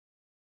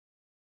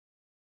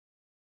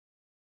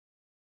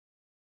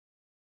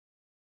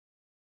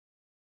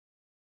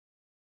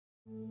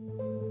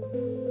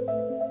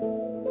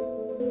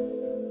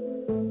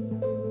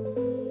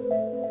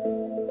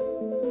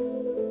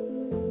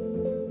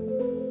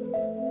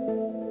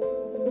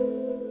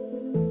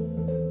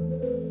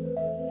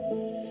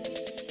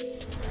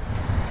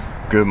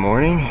Good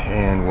morning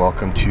and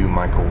welcome to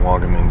Michael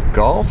Wagaman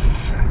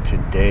Golf.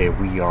 Today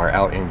we are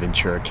out in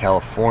Ventura,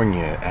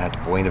 California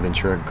at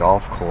Buenaventura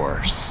Golf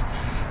Course.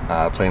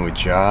 Playing with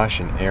Josh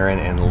and Aaron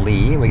and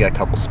Lee. We got a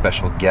couple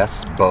special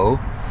guests. Bo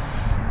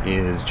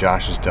is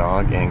Josh's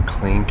dog and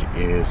Clink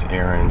is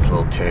Aaron's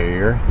little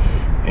terrier.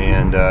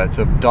 And it's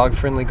a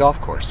dog-friendly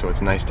golf course, so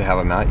it's nice to have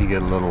them out. You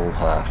get a little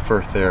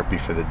fur therapy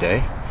for the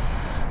day.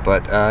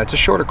 But it's a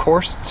shorter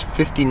course. It's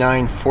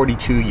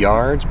 5942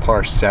 yards,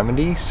 par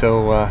 70,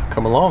 so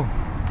come along.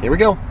 Here we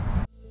go.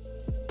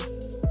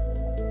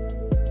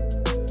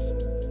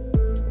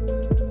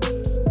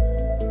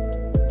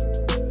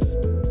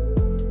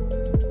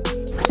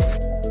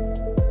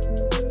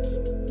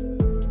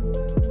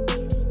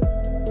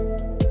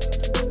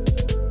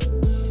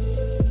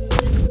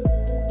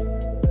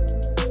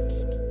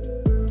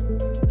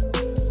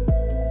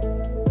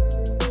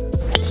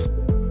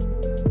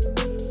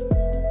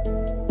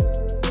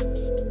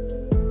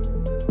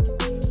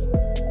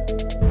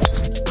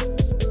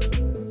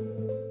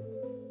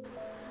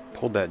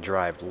 Pulled that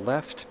drive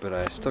left, but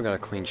I still got a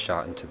clean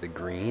shot into the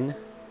green.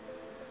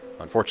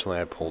 Unfortunately,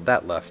 I pulled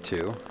that left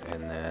too,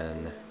 and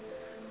then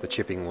the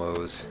chipping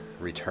woes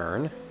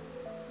return.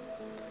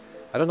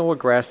 I don't know what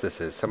grass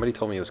this is. Somebody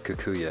told me it was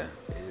kikuya.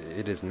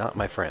 It is not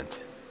my friend.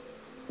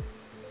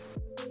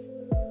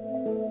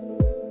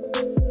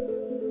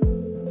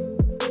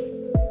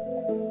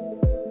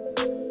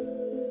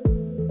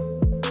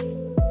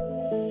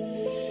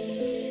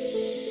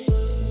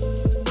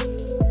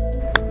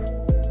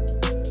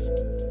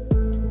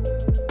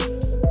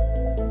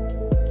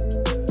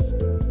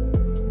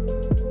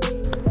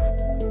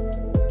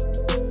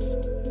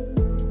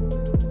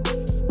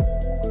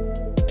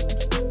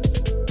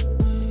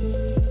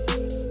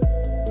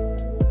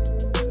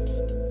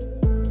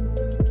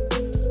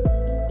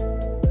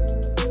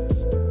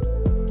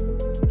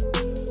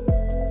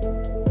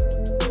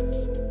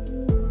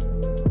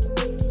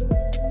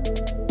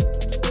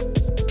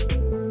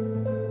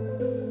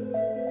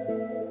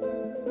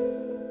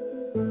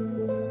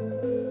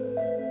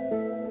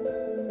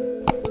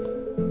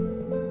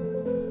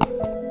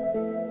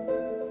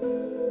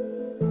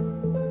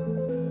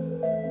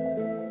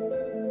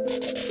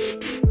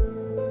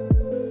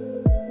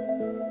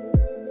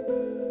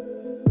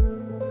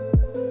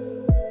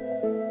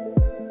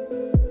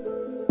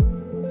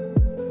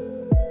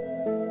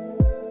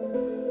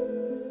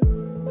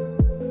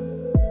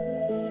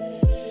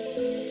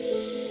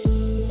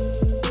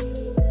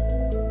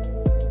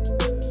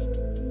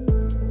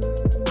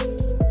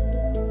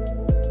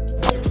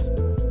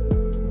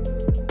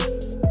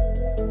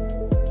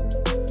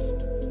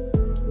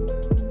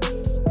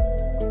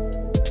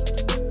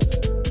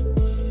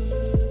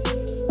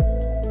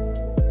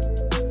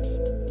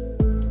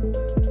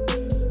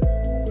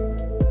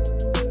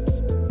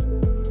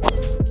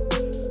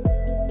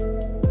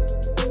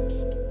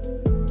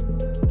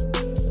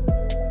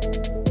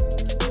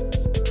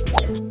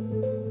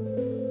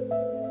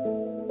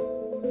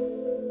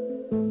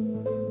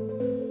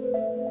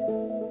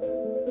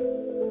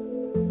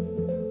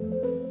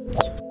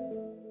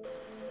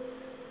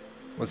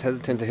 Was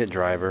hesitant to hit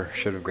driver,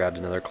 should have grabbed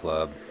another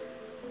club.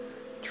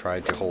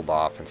 Tried to hold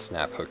off and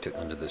snap hooked it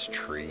under this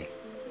tree.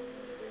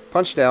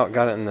 Punched out,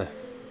 got it in the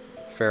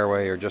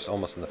fairway, or just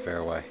almost in the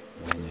fairway,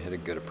 and hit a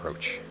good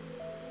approach.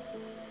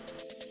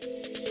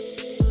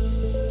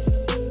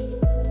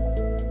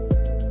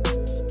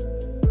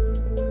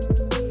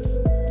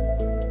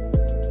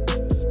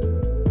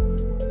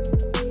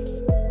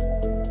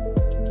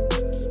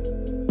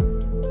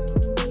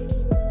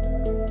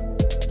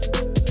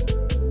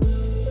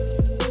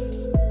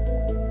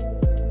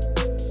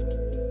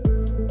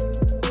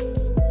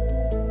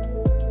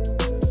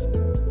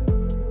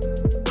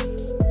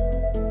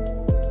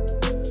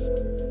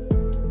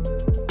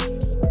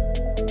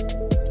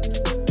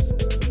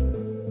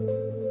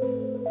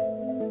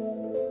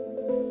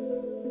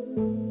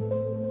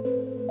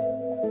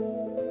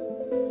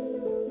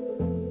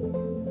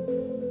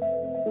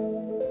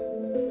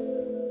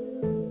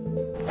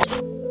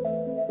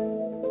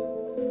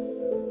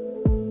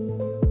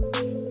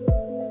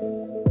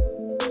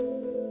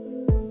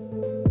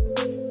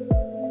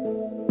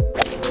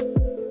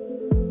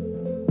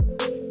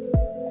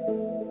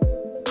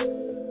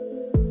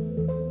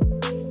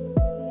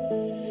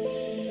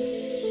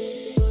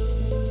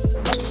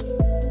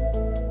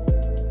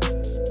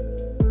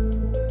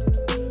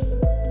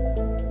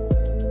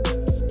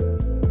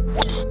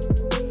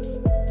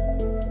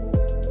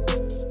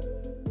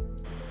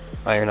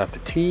 Iron off the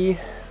tee,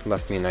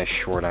 left me a nice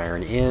short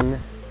iron in,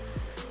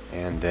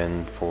 and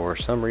then for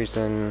some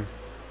reason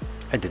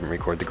I didn't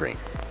record the green.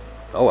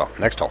 Oh well,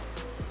 next hole.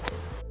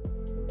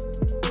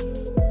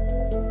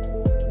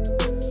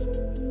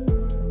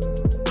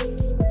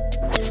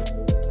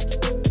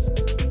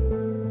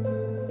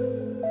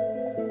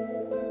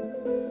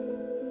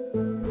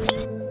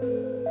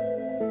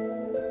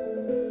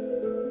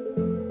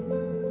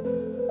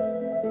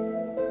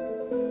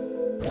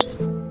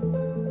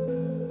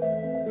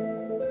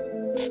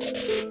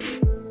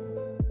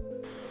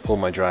 pulled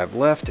my drive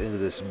left into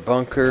this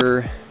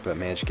bunker, but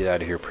managed to get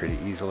out of here pretty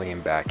easily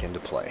and back into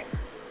play.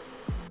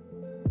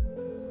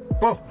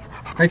 Whoa,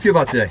 how you feel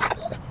about today?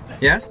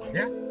 Yeah?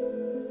 Yeah?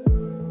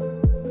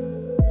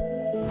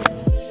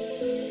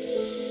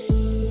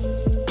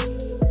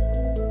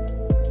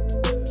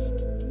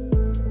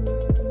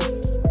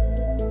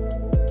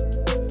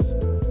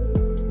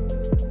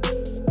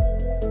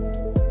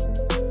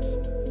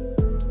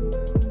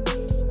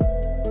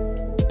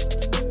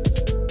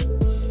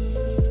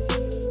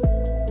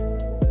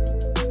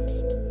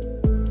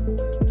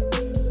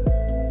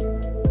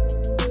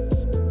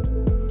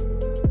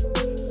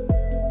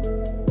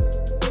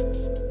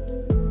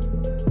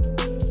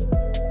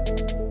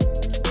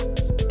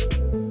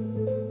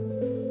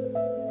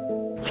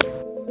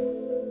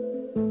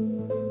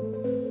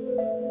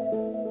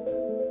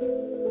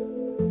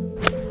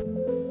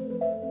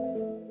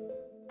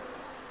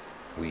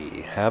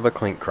 We have a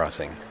clink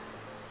crossing.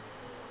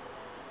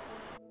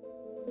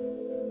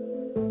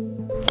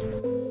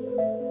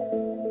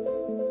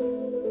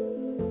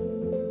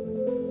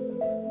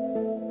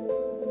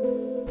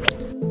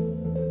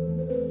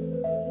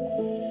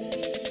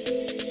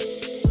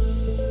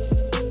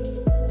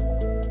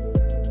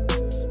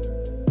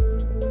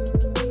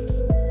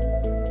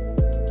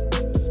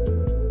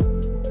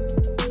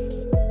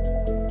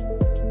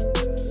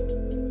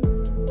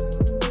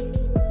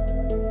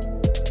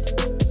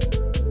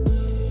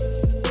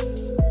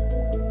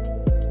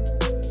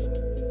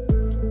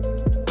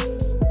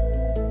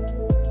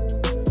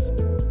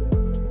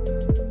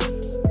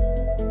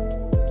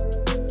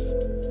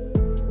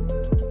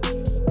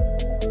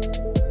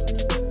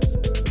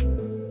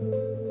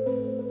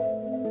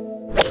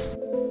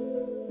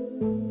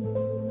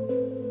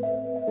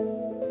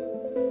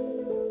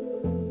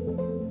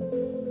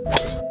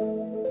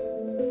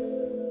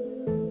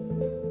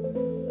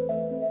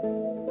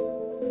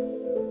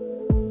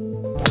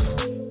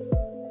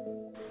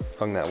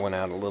 Hung that one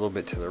out a little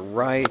bit to the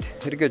right.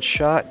 Hit a good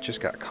shot, just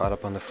got caught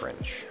up on the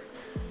fringe.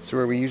 So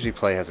where we usually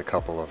play has a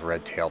couple of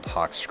red-tailed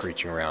hawks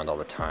screeching around all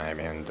the time,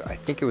 and I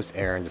think it was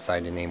Aaron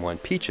decided to name one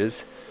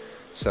Peaches.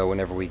 So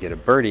whenever we get a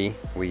birdie,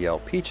 we yell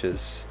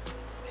Peaches,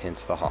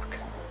 hence the hawk.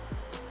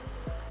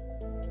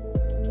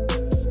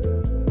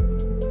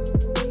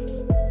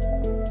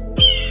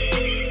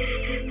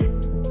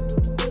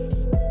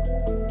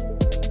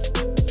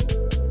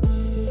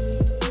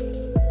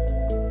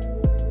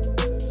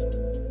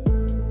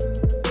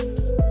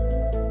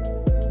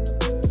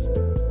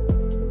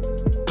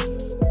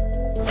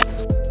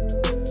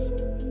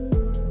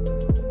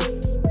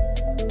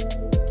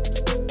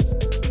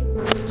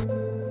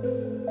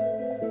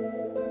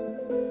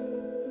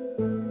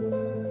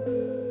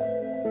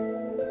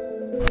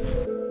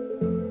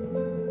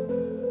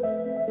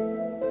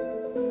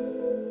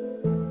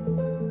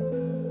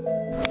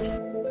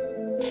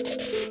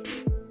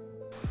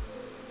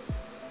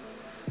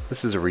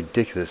 This is a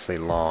ridiculously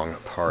long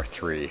par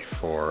 3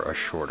 for a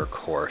shorter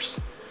course,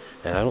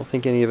 and I don't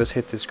think any of us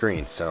hit this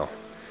green, so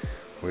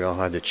we all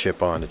had to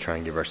chip on to try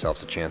and give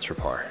ourselves a chance for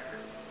par.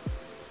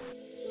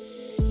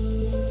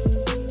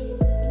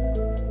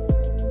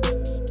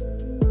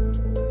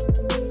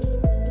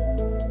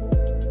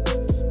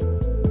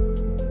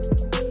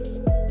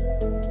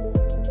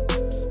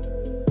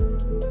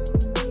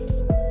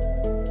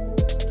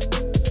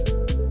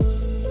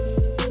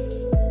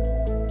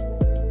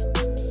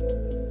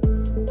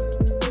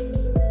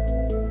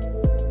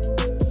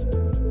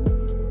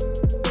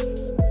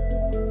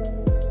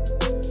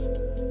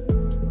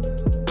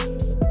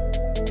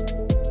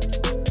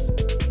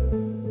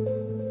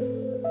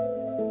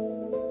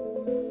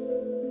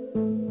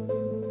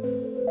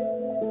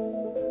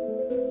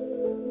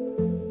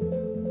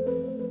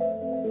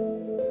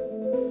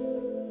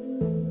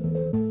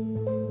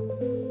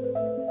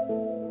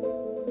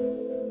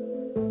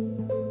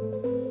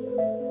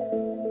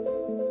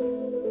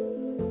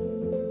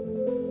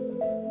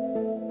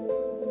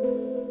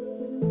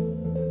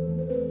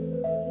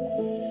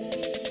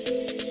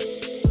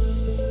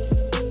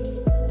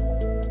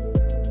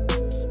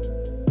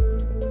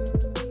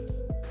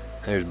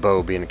 There's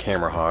Bo being a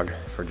camera hog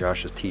for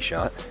Josh's tee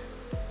shot.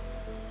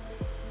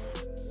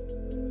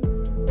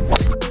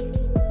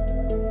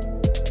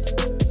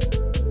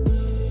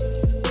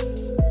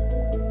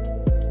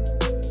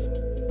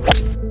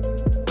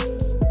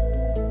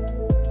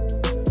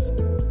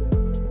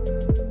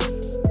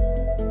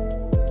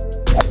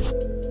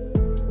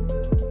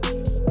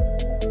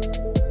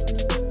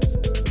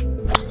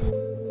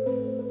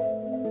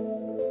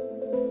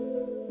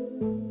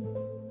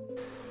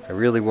 I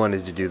really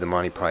wanted to do the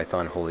Monty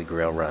Python Holy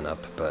Grail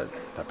run-up, but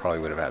that probably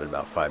would have added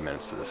about 5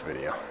 minutes to this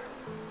video.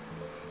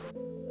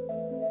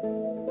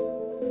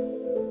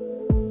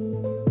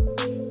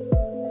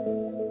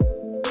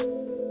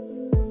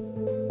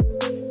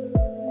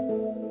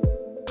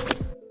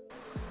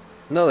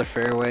 Another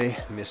fairway,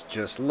 missed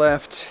just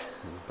left,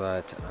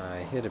 but I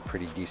hit a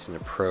pretty decent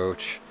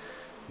approach.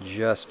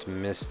 Just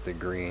missed the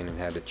green and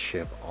had to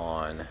chip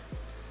on,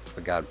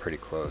 but got pretty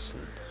close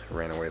and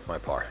ran away with my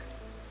par.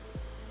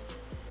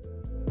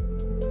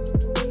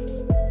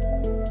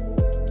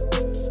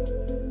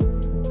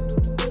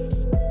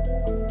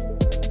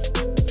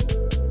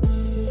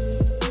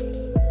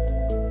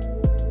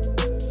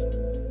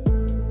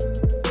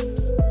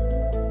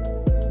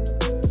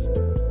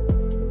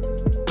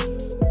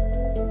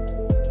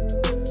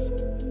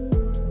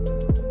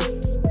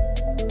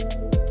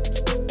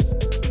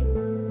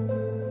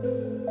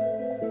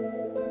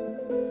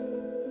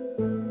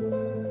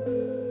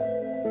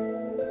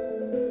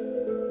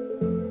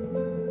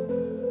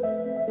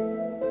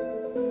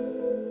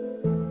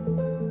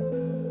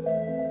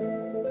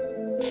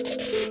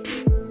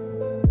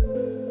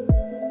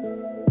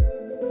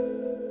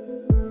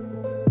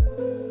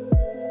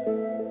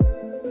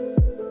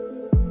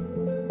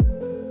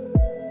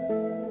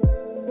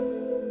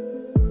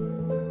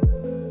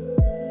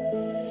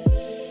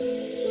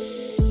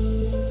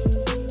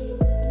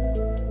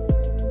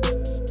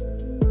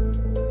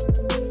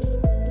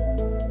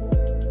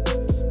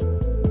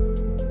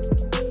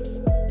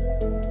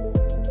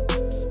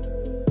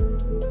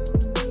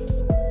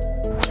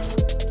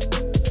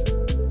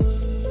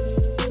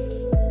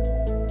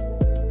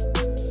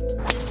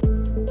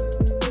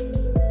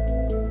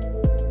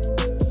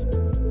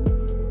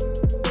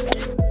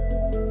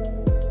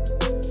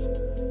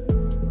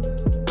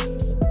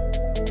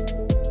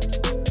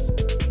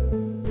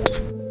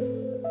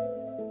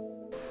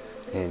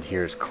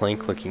 There's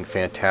Clink looking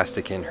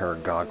fantastic in her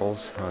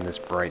goggles on this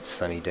bright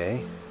sunny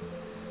day.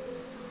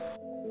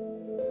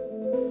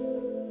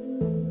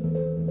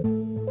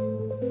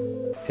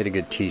 Hit a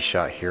good tee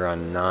shot here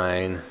on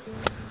 9.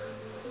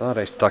 Thought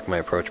I stuck my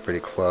approach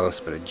pretty close,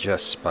 but it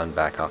just spun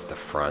back off the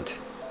front.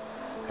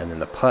 And then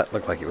the putt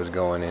looked like it was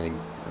going in and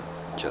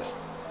just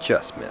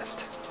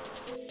missed.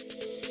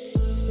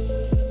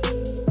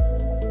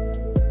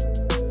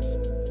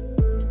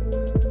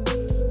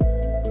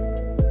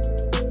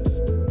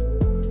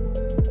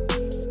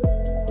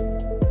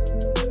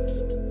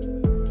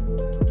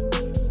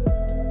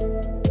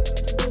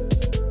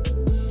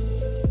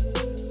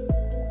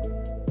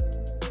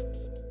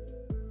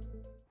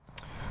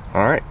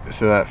 Alright,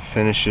 so that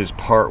finishes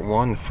part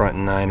 1, the front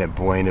 9 at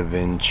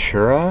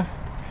Buenaventura.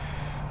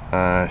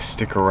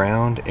 Stick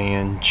around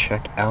and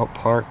check out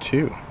part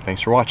 2.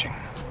 Thanks for watching.